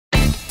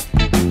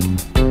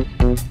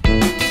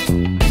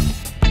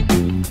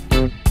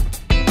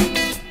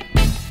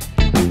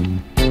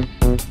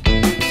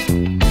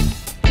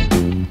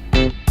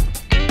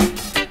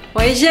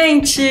Oi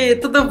gente,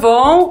 tudo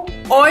bom?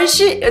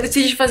 Hoje eu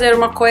decidi fazer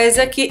uma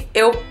coisa que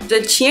eu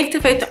já tinha que ter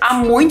feito há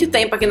muito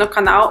tempo aqui no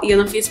canal e eu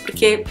não fiz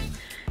porque,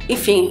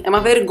 enfim, é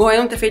uma vergonha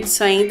não ter feito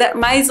isso ainda.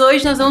 Mas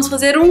hoje nós vamos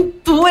fazer um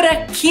tour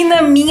aqui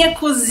na minha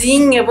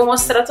cozinha. Eu vou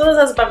mostrar todas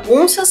as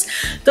bagunças,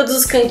 todos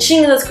os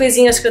cantinhos, as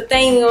coisinhas que eu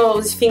tenho,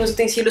 enfim, os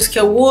utensílios que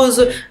eu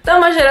uso. Dar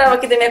uma geral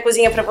aqui da minha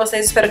cozinha pra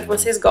vocês, espero que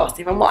vocês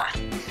gostem. Vamos lá!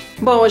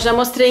 Bom, eu já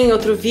mostrei em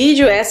outro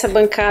vídeo, essa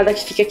bancada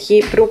que fica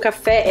aqui para o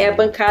café é a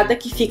bancada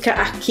que fica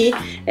aqui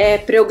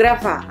para eu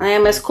gravar, né?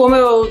 Mas como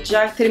eu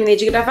já terminei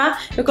de gravar,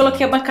 eu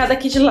coloquei a bancada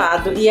aqui de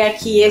lado. E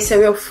aqui esse é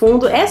o meu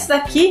fundo. Essa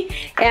daqui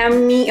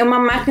é uma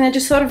máquina de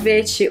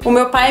sorvete. O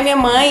meu pai e minha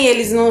mãe,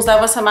 eles não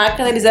usavam essa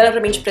máquina, eles deram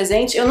pra mim de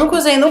presente. Eu nunca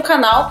usei no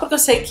canal, porque eu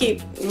sei que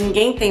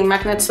ninguém tem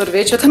máquina de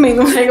sorvete. Eu também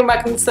não tenho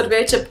máquina de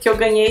sorvete, é porque eu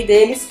ganhei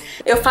deles.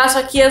 Eu faço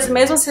aqui as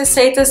mesmas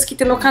receitas que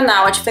tem no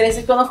canal. A diferença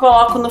é que eu não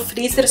coloco no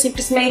freezer, eu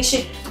simplesmente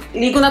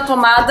ligo na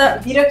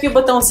tomada, viro aqui o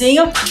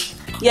botãozinho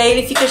e aí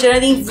ele fica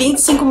gerando em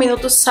 25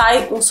 minutos,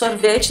 sai um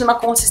sorvete numa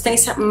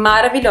consistência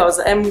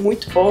maravilhosa. É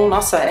muito bom,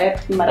 nossa, é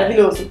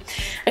maravilhoso.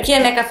 Aqui é a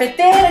minha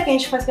cafeteira, que a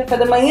gente faz café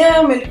da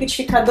manhã, o meu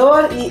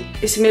liquidificador, e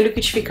esse meu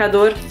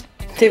liquidificador,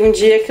 teve um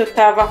dia que eu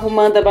tava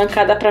arrumando a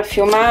bancada pra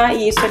filmar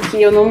e isso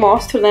aqui eu não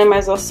mostro, né,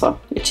 mas olha só,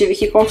 eu tive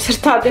que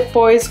consertar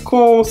depois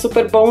com um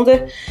super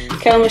bonder,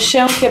 caiu no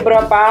chão, quebrou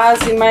a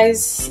base,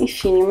 mas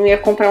enfim, eu não ia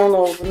comprar um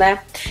novo, né.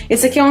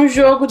 Esse aqui é um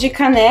jogo de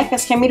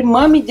canecas que a minha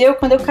irmã me deu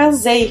quando eu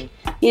casei.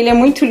 E ele é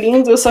muito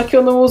lindo, só que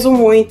eu não uso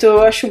muito,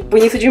 eu acho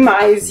bonito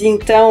demais. E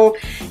então,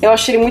 eu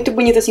acho ele muito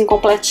bonito assim,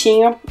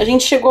 completinho. A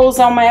gente chegou a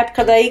usar uma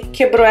época daí,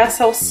 quebrou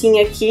essa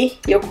alcinha aqui,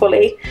 e eu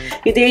colei.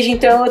 E desde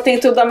então eu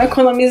tento dar uma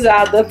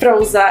economizada pra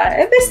usar.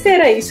 É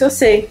besteira isso, eu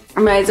sei,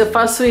 mas eu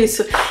faço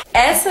isso.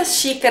 Essas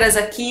xícaras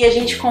aqui a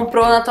gente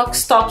comprou na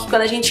Tokstok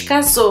quando a gente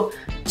casou.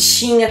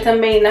 Tinha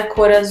também na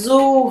cor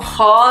azul,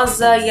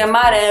 rosa e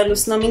amarelo,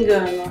 se não me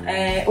engano.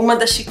 Uma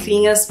das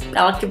xicrinhas,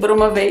 ela quebrou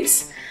uma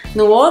vez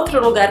no outro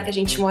lugar que a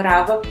gente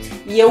morava,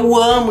 e eu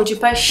amo de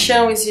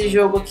paixão esse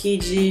jogo aqui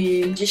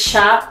de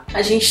chá.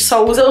 A gente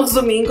só usa os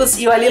domingos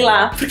e olhe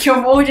lá, porque eu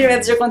morro de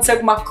medo de acontecer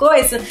alguma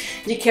coisa,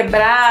 de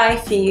quebrar,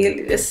 enfim,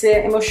 esse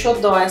é meu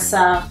xodó,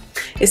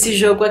 esse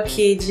jogo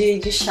aqui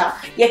de chá.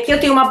 E aqui eu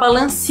tenho uma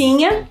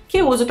balancinha que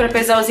eu uso para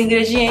pesar os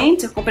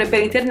ingredientes. Eu comprei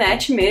pela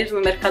internet mesmo,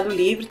 no Mercado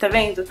Livre, tá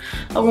vendo?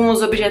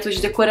 Alguns objetos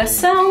de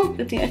decoração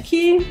eu tenho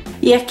aqui.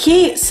 E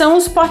aqui são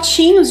os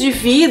potinhos de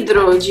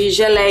vidro, de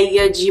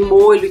geleia, de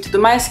molho e tudo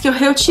mais que eu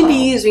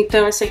reutilizo.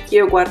 Então esse aqui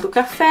eu guardo o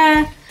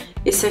café.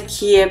 Esse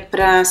aqui é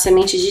pra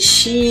semente de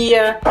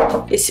chia.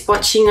 Esse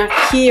potinho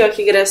aqui, ó,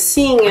 que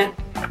gracinha.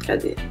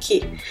 Cadê?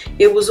 Aqui.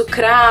 Eu uso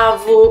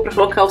cravo pra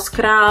colocar os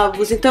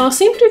cravos. Então eu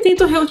sempre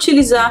tento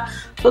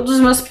reutilizar todos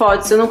os meus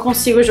potes. Eu não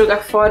consigo jogar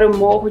fora, eu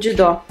morro de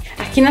dó.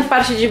 Aqui na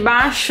parte de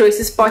baixo,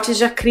 esses potes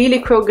de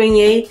acrílico eu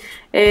ganhei.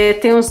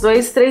 Tem uns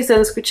 2, 3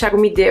 anos que o Thiago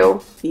me deu.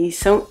 E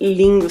são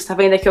lindos. Tá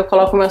vendo? Aqui eu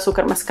coloco o meu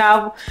açúcar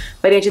mascavo,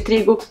 farinha de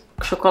trigo,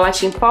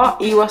 chocolate em pó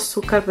e o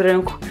açúcar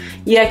branco.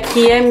 E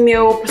aqui é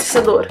meu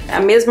processador. É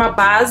a mesma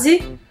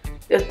base.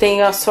 Eu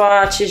tenho só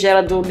a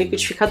tigela do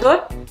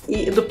liquidificador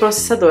e do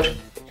processador.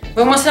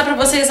 Vou mostrar pra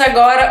vocês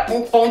agora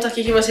um ponto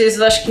aqui que vocês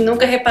acho que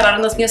nunca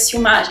repararam nas minhas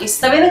filmagens.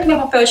 Tá vendo que meu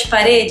papel de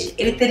parede,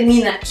 ele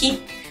termina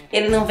aqui?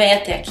 Ele não vem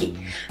até aqui.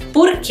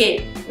 Por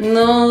quê?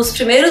 Nos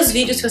primeiros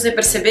vídeos, se você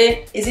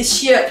perceber,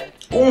 existia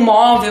um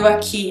móvel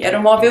aqui, era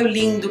um móvel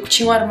lindo, que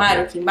tinha um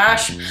armário aqui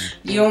embaixo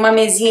e uma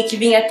mesinha que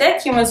vinha até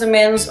aqui mais ou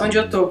menos onde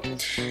eu tô.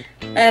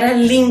 Era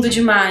lindo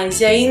demais.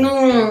 E aí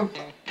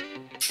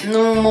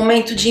num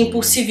momento de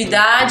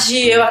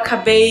impulsividade eu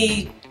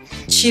acabei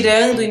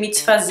tirando e me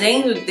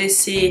desfazendo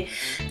desse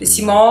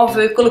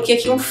móvel e coloquei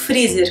aqui um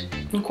freezer,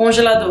 um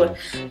congelador,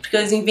 porque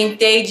eu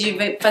inventei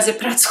de fazer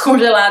pratos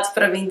congelados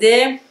para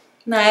vender.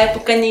 Na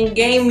época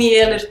ninguém me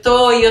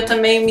alertou e eu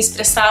também me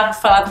estressava,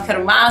 falava que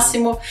era o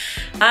máximo.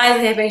 Ai,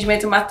 de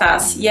arrependimento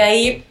matasse. E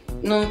aí,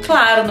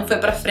 claro, não foi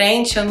pra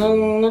frente, eu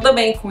não dou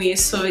bem com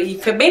isso. E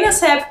foi bem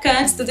nessa época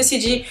antes de eu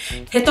decidir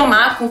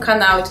retomar com o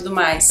canal e tudo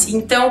mais.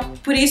 Então,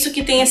 por isso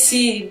que tem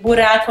esse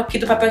buraco aqui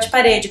do papel de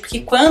parede. Porque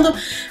quando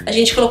a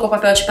gente colocou o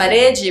papel de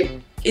parede,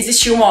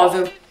 existia o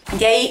móvel.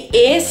 E aí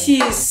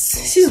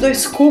esses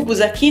 2 cubos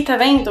aqui, tá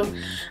vendo?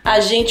 A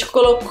gente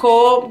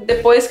colocou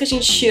depois que a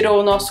gente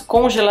tirou o nosso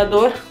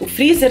congelador, o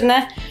freezer,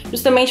 né?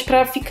 Justamente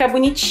pra ficar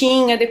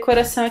bonitinha a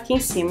decoração aqui em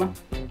cima.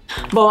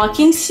 Bom,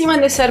 aqui em cima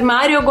desse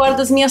armário eu guardo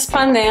as minhas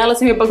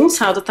panelas, é meio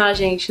bagunçado, tá,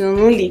 gente?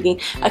 Não liguem.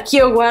 Aqui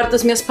eu guardo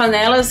as minhas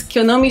panelas, que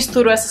eu não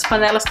misturo essas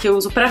panelas que eu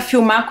uso pra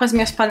filmar com as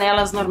minhas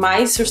panelas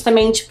normais,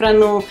 justamente pra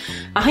não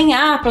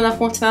arranhar, pra não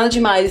acontecer nada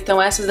demais.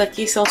 Então essas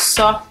daqui são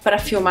só pra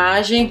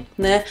filmagem,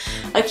 né?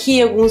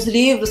 Aqui alguns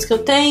livros que eu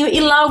tenho e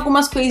lá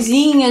algumas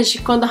coisinhas de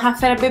quando a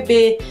Rafa era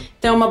bebê,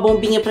 Tem uma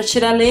bombinha para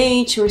tirar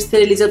leite, um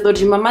esterilizador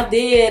de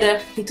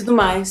mamadeira e tudo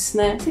mais,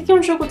 né? Esse aqui é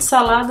um jogo de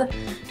salada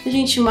que a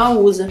gente mal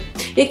usa.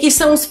 E aqui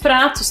são os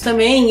pratos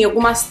também, e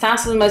algumas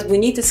taças mais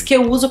bonitas que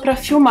eu uso para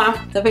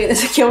filmar, tá vendo?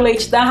 Esse aqui é o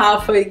leite da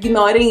Rafa,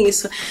 ignorem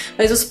isso.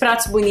 Mas os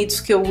pratos bonitos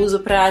que eu uso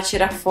para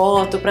tirar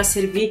foto, para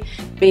servir,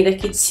 vem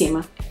daqui de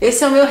cima.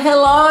 Esse é o meu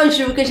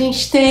relógio que a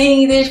gente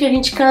tem desde que a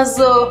gente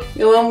casou.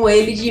 Eu amo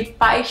ele de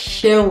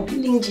paixão.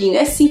 Lindinho.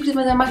 É simples,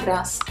 mas é uma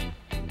graça.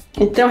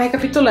 Então,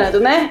 recapitulando,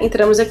 né?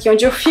 Entramos aqui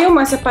onde eu filmo.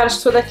 Essa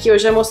parte toda aqui eu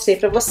já mostrei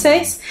pra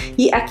vocês.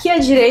 E aqui à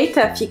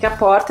direita fica a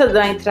porta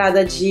da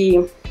entrada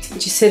de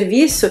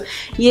serviço.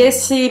 E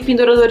esse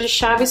pendurador de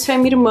chaves foi a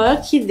minha irmã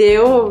que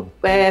deu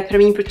pra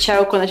mim e pro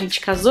Thiago quando a gente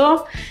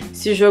casou.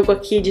 Esse jogo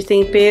aqui de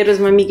temperos,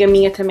 uma amiga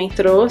minha também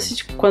trouxe,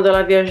 tipo, quando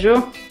ela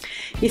viajou.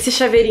 E esse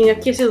chaveirinho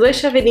aqui, esses dois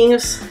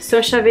chaveirinhos,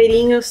 são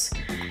chaveirinhos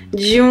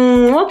de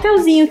um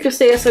hotelzinho que eu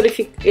sei,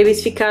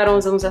 eles ficaram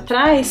uns anos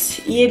atrás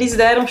e eles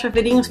deram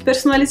chaveirinhos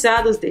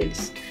personalizados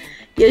deles.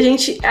 E a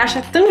gente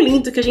acha tão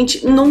lindo que a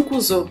gente nunca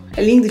usou.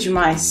 É lindo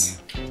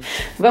demais.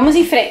 Vamos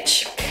em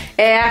frente.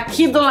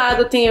 Aqui do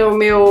lado tem o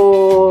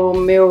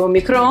meu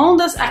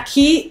micro-ondas.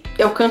 Aqui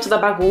é o canto da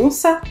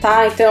bagunça,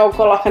 tá? Então eu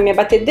coloco a minha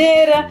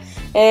batedeira.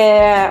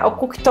 O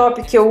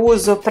cooktop que eu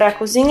uso para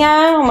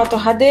cozinhar, uma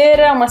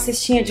torradeira, uma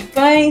cestinha de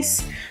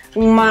pães,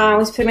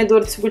 um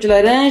espremedor de suco de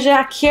laranja.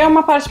 Aqui é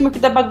uma parte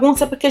da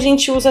bagunça porque a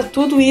gente usa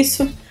tudo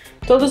isso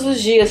todos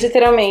os dias,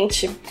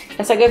 literalmente.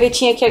 Essa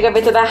gavetinha aqui é a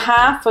gaveta da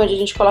Rafa, onde a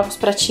gente coloca os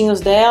pratinhos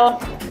dela.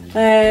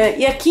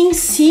 E aqui em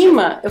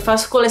cima eu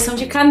faço coleção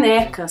de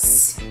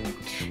canecas.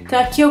 Então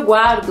aqui eu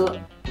guardo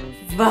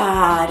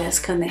várias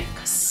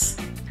canecas.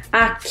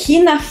 Aqui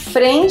na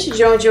frente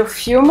de onde eu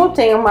filmo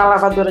tem uma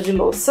lavadora de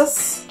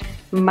louças,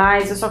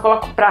 mas eu só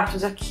coloco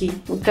pratos aqui.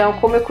 Então,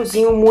 como eu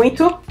cozinho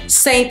muito,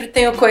 sempre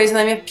tenho coisa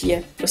na minha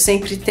pia. Eu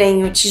sempre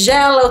tenho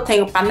tigela, eu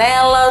tenho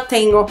panela, eu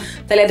tenho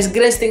talheres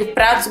grandes, tenho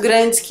pratos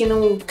grandes que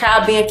não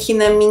cabem aqui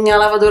na minha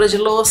lavadora de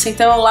louça.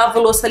 Então eu lavo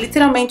louça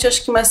literalmente,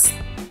 acho que umas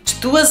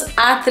 2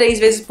 a 3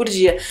 vezes por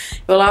dia.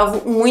 Eu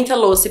lavo muita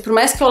louça e por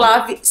mais que eu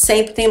lave,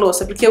 sempre tem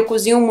louça, porque eu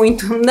cozinho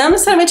muito, não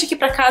necessariamente aqui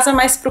pra casa,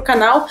 mas pro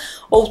canal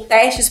ou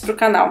testes pro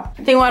canal.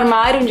 Tem um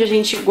armário onde a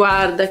gente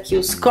guarda aqui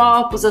os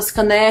copos, as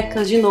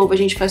canecas. De novo, a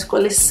gente faz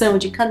coleção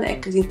de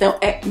canecas, então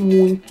é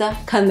muita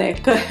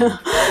caneca.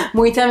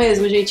 Muita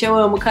mesmo, gente, eu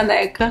amo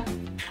caneca.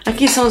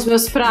 Aqui são os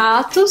meus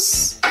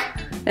pratos.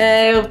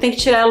 Eu tenho que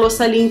tirar a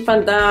louça limpa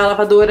da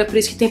lavadora, por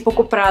isso que tem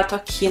pouco prato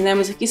aqui, né?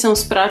 Mas aqui são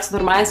os pratos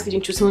normais que a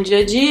gente usa no dia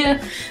a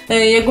dia.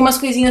 E algumas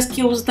coisinhas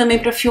que eu uso também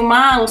pra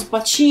filmar, uns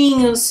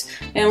potinhos,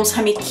 uns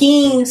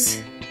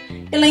ramequins.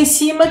 E lá em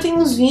cima tem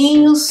uns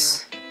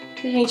vinhos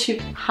que a gente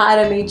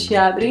raramente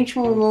abre, a gente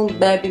não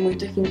bebe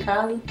muito aqui em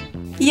casa.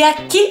 E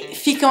aqui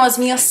ficam as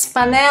minhas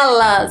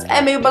panelas.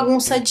 É meio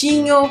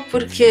bagunçadinho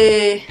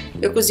porque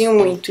eu cozinho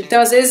muito.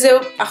 Então às vezes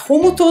eu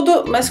arrumo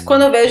tudo, mas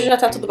quando eu vejo já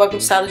tá tudo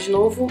bagunçado de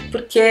novo.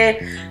 Porque,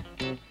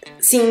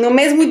 assim, no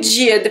mesmo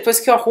dia, depois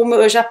que eu arrumo,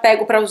 eu já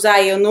pego pra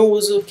usar e eu não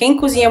uso. Quem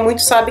cozinha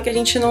muito sabe que a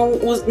gente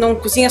não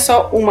cozinha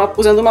só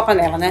usando uma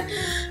panela, né?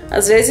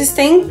 Às vezes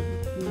tem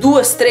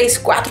 2, 3,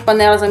 4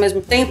 panelas ao mesmo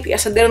tempo e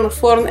assadeira no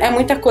forno é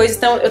muita coisa.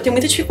 Então eu tenho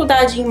muita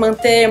dificuldade em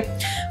manter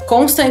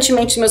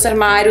constantemente os meus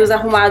armários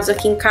arrumados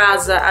aqui em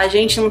casa. A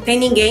gente não tem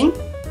ninguém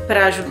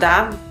pra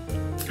ajudar.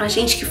 A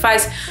gente que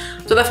faz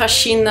toda a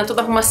faxina,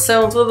 toda a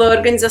arrumação, toda a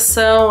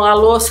organização, a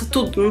louça,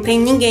 tudo. Não tem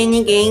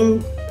ninguém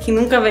que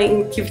nunca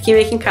vem, que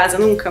vem aqui em casa,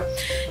 nunca.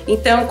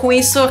 Então com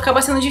isso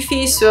acaba sendo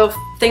difícil. Eu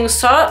tenho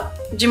só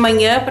de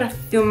manhã pra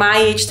filmar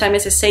e editar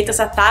minhas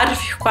receitas. À tarde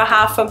fico com a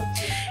Rafa.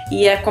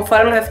 E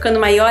conforme ela vai ficando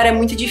maior, é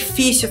muito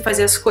difícil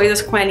fazer as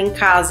coisas com ela em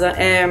casa.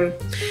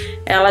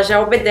 Ela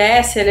já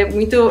obedece, ela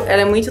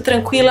é muito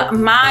tranquila,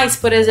 mas,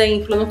 por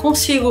exemplo, eu não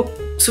consigo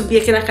subir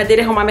aqui na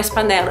cadeira e arrumar minhas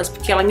panelas,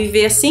 porque ela me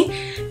vê assim,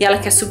 e ela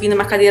quer subir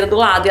numa cadeira do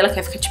lado, e ela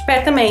quer ficar de pé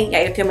também, e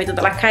aí eu tenho medo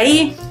dela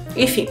cair,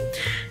 enfim.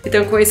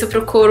 Então com isso eu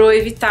procuro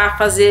evitar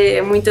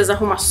fazer muitas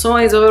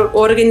arrumações ou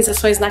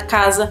organizações na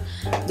casa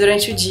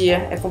durante o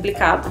dia, é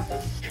complicado.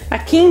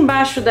 Aqui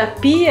embaixo da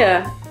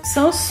pia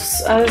são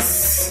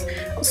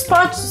os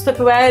potes, os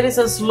tupperwares,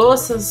 as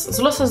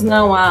louças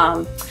não,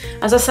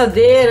 as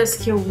assadeiras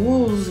que eu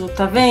uso,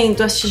 tá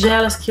vendo? As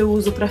tigelas que eu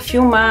uso pra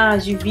filmar,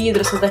 de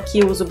vidro, essas daqui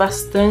eu uso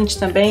bastante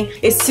também.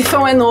 Esse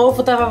sifão é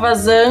novo, tava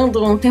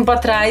vazando um tempo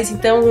atrás,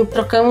 então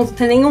trocamos, não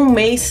tem nem um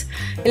mês.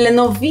 Ele é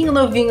novinho.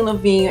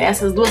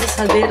 Essas 2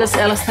 assadeiras,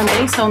 elas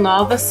também são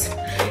novas.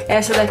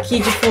 Essa daqui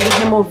de fundo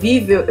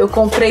removível, eu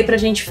comprei pra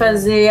gente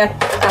fazer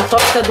a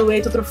torta do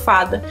eito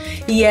trufada.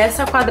 E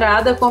essa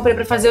quadrada eu comprei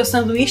pra fazer o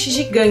sanduíche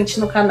gigante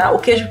no canal, o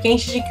queijo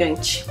quente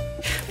gigante.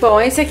 Bom,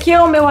 esse aqui é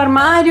o meu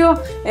armário.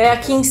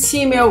 Aqui em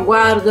cima eu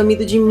guardo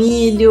amido de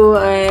milho,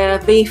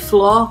 bem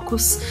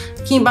flocos.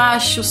 Aqui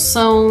embaixo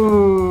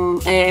são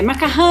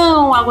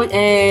macarrão,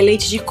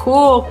 leite de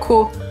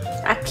coco.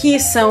 Aqui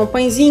são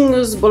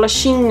pãezinhos,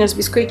 bolachinhas,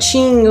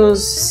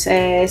 biscoitinhos,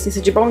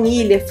 essência de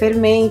baunilha,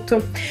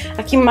 fermento.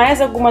 Aqui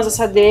mais algumas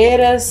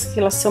assadeiras, que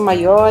elas são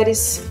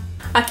maiores.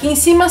 Aqui em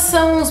cima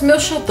são os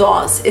meus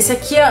xodós. Esse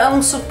aqui é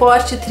um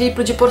suporte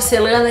triplo de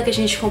porcelana que a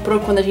gente comprou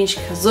quando a gente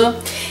casou.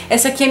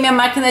 Essa aqui é minha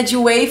máquina de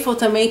waffle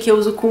também, que eu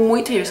uso com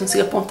muito... Eu não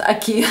consigo apontar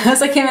aqui.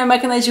 Essa aqui é minha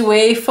máquina de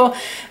waffle.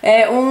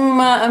 É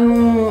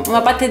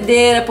uma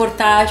batedeira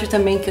portátil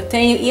também que eu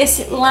tenho. E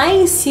esse lá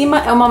em cima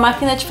é uma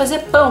máquina de fazer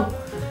pão.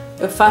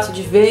 Eu faço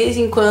de vez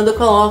em quando, eu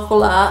coloco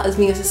lá as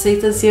minhas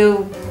receitas e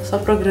eu só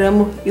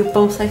programo e o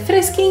pão sai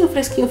fresquinho,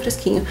 fresquinho,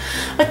 fresquinho.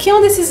 Aqui é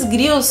um desses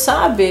grills,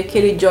 sabe?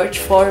 Aquele George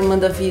Foreman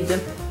da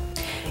vida.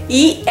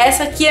 E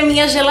essa aqui é a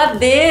minha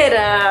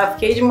geladeira.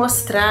 Fiquei de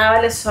mostrar,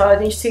 olha só, a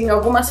gente tem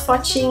algumas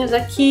fotinhos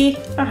aqui.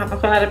 A Rafa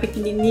quando ela era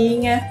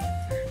pequenininha.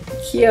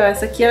 Aqui, ó,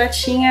 essa aqui ela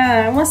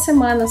tinha uma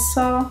semana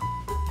só.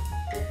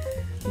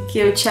 Aqui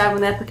é o Thiago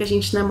na época que a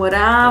gente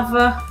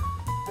namorava.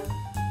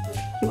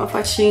 Uma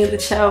fotinha do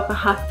Thiago com a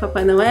Rafa e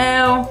Papai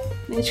Noel.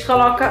 A gente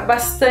coloca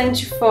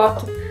bastante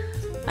foto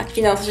aqui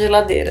na nossa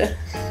geladeira.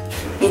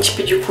 A gente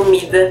pediu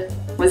comida,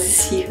 umas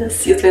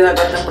esfirras, e eu tô indo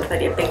agora na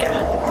portaria pegar.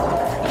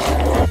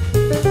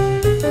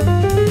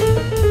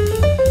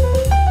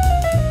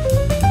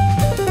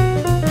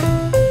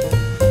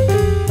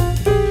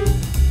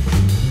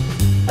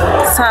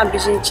 Sabe,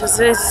 gente, às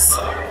vezes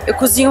eu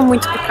cozinho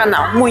muito pro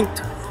canal,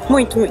 muito,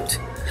 muito, muito.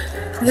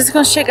 Às vezes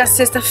quando chega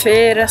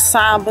sexta-feira,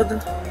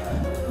 sábado,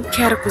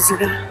 quero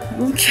cozinhar,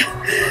 não quero,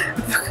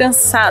 eu fico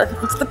cansada,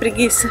 fico com tanta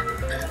preguiça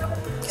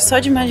que só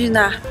de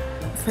imaginar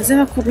fazer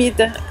uma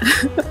comida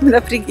me dá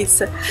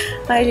preguiça.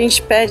 Aí a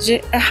gente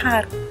pede, é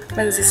raro,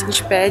 mas às vezes a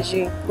gente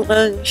pede um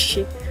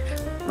lanche,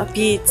 uma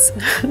pizza,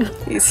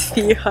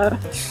 esfirra.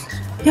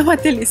 E é uma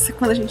delícia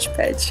quando a gente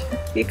pede.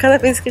 E cada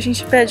vez que a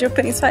gente pede eu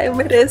penso, eu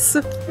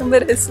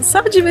mereço, só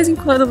de vez em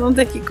quando não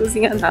ter que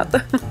cozinhar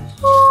nada.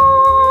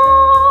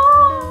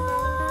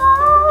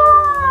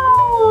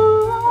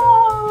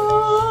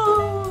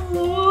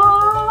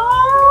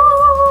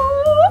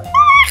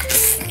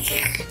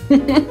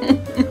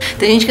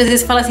 Tem gente que às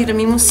vezes fala assim pra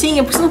mim,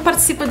 Mussinha, por que você não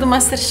participa do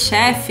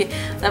Masterchef,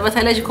 da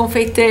Batalha de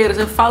Confeiteiros?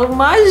 Eu falo,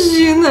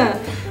 imagina!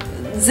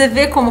 Você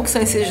vê como que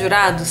são esses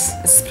jurados,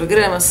 esses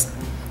programas?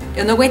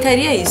 Eu não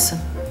aguentaria isso.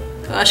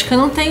 Eu acho que eu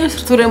não tenho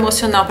estrutura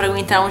emocional pra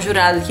aguentar um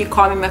jurado que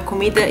come minha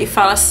comida e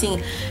fala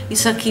assim,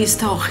 isso aqui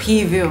está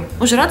horrível.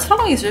 Os jurados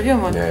falam isso, já viu,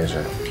 amor? É,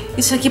 já.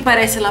 Isso aqui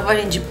parece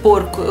lavagem de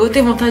porco, eu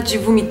tenho vontade de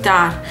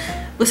vomitar.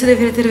 Você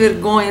deveria ter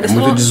vergonha. É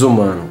muito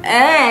desumano.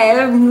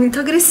 É muito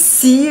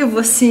agressivo,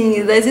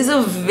 assim. Às vezes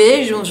eu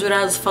vejo uns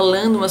jurados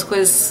falando umas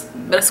coisas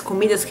das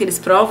comidas que eles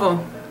provam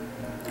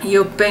e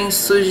eu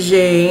penso,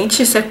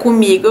 gente, se é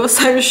comigo eu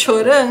saio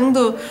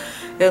chorando.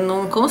 Eu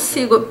não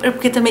consigo,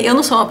 porque também eu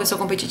não sou uma pessoa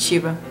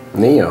competitiva.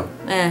 Nem eu.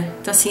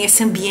 Então assim,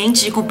 esse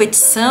ambiente de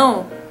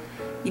competição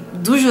e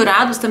dos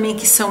jurados também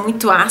que são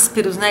muito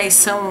ásperos, né? E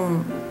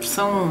são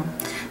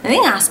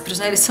nem ásperos,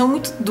 né? Eles são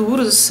muito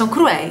duros, são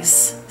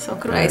cruéis. São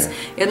cruéis.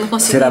 Eu não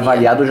consigo. Ser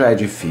avaliado já é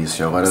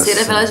difícil. Agora, ser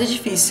avaliado é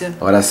difícil.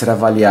 Agora, ser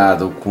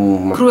avaliado com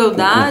uma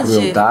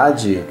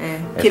crueldade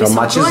é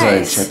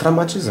traumatizante. É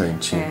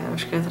traumatizante.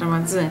 Acho que é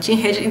traumatizante. Em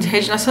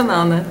rede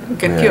nacional, né? O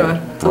que é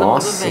pior. Todo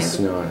Nossa mundo vendo.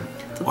 Senhora.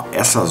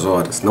 Essas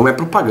horas, não é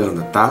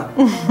propaganda, tá?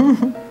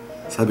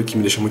 Sabe o que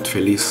me deixa muito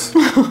feliz?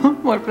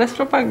 Amor, parece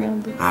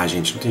propaganda. Ah,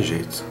 gente, não tem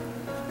jeito.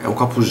 É um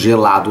copo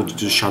gelado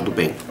de chá do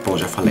bem. Bom,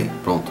 já falei,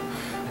 pronto.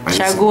 Mas,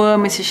 Thiago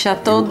ama esse chá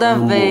toda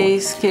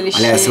vez que ele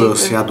aliás, chega.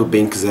 se a do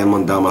bem quiser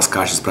mandar umas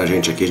caixas pra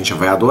gente aqui, a gente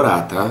vai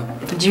adorar, tá?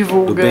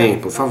 Divulga. Do bem,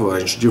 por favor, a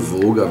gente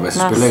divulga, vai ser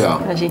super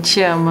legal. A gente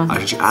ama. A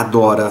gente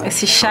adora.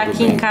 Esse chá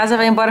aqui em casa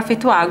vai embora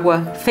feito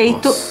água.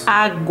 Feito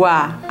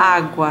água.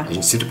 A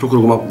gente sempre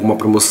procura alguma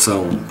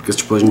promoção. Porque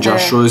tipo, a gente já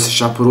achou esse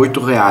chá por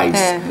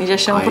R$8. E já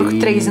chama por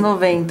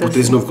R$3,90. Por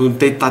R$3,90. Quando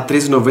tá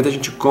R$3,90 a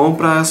gente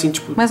compra assim,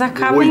 tipo. Mas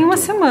acaba em uma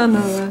semana,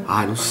 né?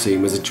 Ah, não sei,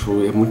 mas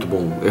tipo, é muito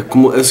bom. É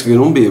como. Eu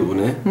não bebo,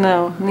 né?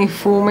 Não, nem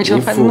fuma, a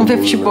gente não vê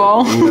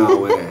futebol.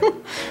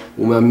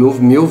 Não,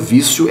 meu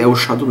vício é o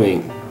chá do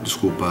bem.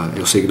 Desculpa,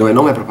 eu sei que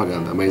não é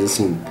propaganda, mas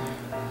assim.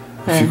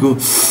 Eu fico.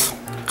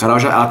 Carol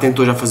ela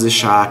tentou já fazer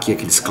chá aqui,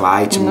 aqueles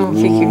Clyde. Não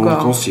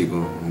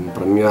consigo.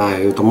 Pra mim,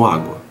 eu tomo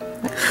água.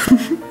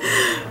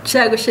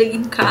 Thiago chega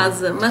em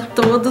casa, mas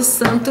todo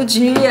santo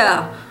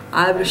dia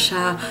abre o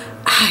chá.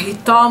 E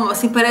toma,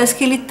 assim, parece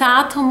que ele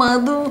tá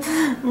tomando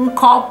um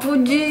copo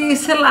de,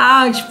 sei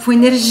lá, tipo,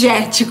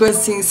 energético,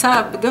 assim,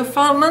 sabe? Eu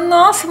falo, mas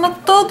nossa, mas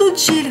todo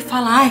dia ele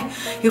fala,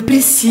 eu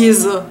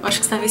preciso. Acho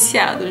que você tá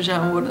viciado já,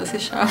 amor, nesse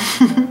chá.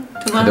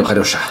 Cadê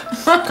o chá?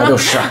 Cadê o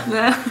chá?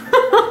 Né?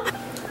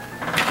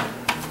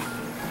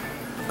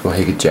 Com o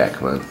Hugh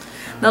Jackman.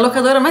 Na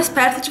locadora mais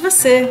perto de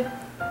você.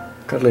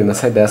 Carolina,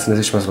 sai dessa, não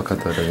existe mais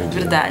locadora.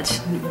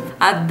 Verdade.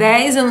 Há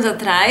 10 anos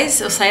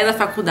atrás, eu saía da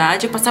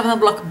faculdade, eu passava na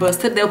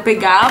Blockbuster, daí eu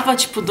pegava,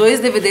 tipo,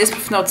 2 DVDs pro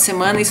final de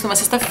semana, isso numa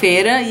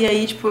sexta-feira, e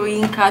aí, tipo, eu ia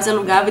em casa,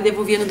 alugava e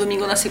devolvia no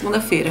domingo ou na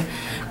segunda-feira.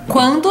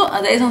 Quando,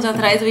 há 10 anos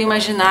atrás, eu ia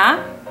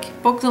imaginar que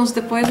poucos anos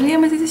depois não ia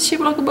mais existir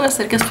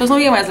Blockbuster, que as pessoas não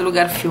iam mais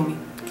alugar filme,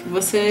 que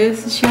você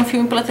assistia um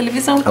filme pela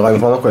televisão. Agora me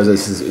fala uma coisa,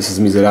 esses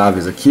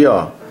miseráveis aqui,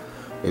 ó,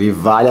 ele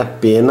vale a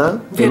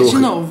pena... Ver de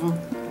novo.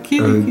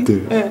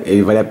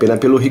 Ele vale a pena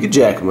pelo Hugh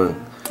Jackman.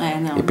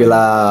 não. E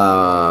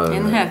pela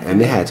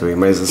Anne Hathaway,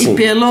 mas assim... E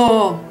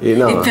pelo... E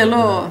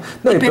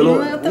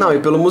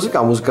pelo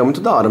musical. O musical é muito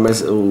da hora,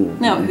 mas o...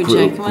 Não, o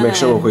Jackman... Como é que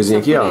chama a coisinha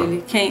aqui, ó?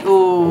 Quem?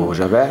 O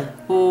Javé?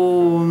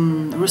 O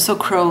Russell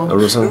Crowe.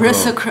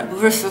 Russell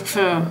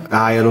Crowe.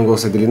 Ah, eu não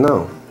gostei dele,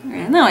 não.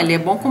 Não, ele é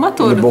bom como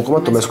ator. Ele é bom como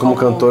ator, mas como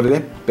cantor ele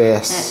é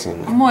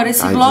péssimo. Amor,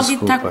 esse vlog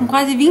tá com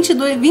quase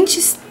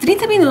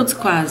 30 minutos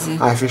quase.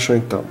 Ai, fechou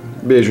então.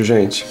 Beijo,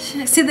 gente.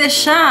 Se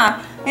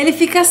deixar, ele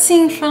fica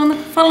assim,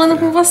 falando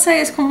com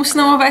vocês, como se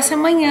não houvesse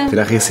amanhã.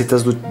 Tirar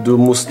receitas do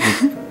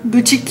Tiquinho.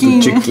 Do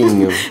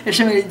Tiquinho. Eu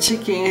chamo ele de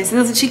Tiquinho.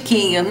 Receitas do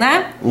Tiquinho,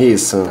 né?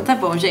 Isso. Então tá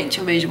bom,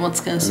 gente. Um beijo, bom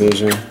descanso.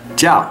 Beijo.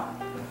 Tchau.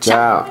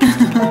 Tchau.